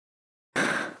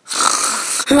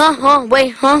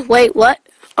Wait, what?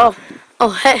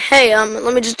 Hey,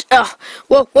 let me just,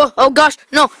 whoa, oh gosh,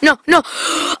 no,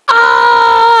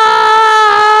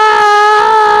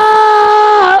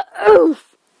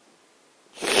 oof.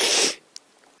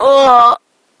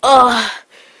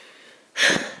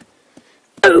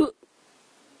 Ooh.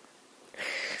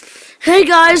 Hey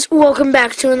guys, welcome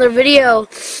back to another video.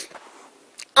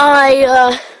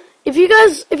 If you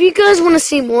guys want to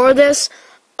see more of this,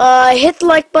 hit the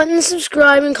like button,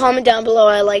 subscribe, and comment down below.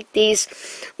 I like these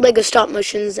Lego stop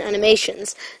motions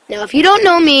animations. Now, if you don't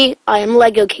know me, I am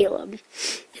Lego Caleb.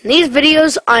 In these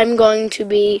videos, I'm going to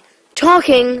be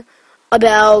talking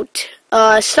about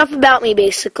stuff about me,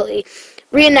 basically,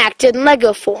 reenacted in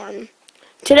Lego form.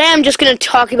 Today, I'm just going to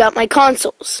talk about my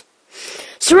consoles.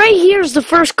 So right here is the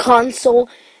first console,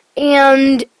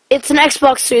 and it's an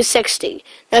Xbox 360.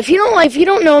 Now, if you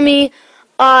don't know me,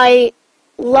 I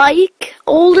like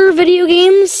older video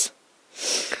games,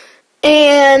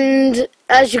 and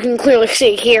as you can clearly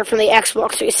see here from the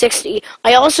Xbox 360,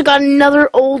 I also got another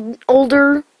on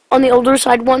the older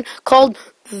side one called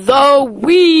the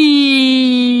Wii.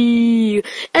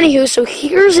 Anywho, so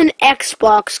here's an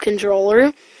Xbox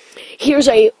controller, here's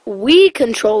a Wii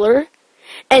controller,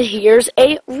 and here's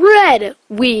a red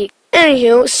Wii.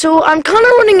 Anywho, so I'm kind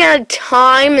of running out of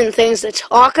time and things to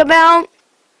talk about.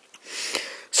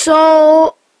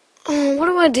 So, what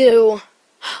do I do?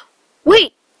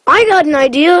 Wait, I got an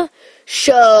idea.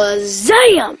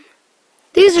 Shazam!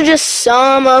 These are just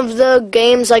some of the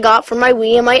games I got from my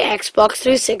Wii and my Xbox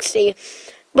 360.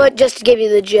 But just to give you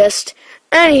the gist.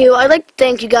 Anywho, I'd like to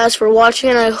thank you guys for watching,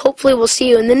 and I hopefully will see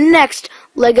you in the next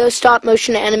Lego stop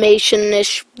motion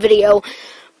animation-ish video.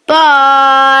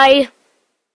 Bye!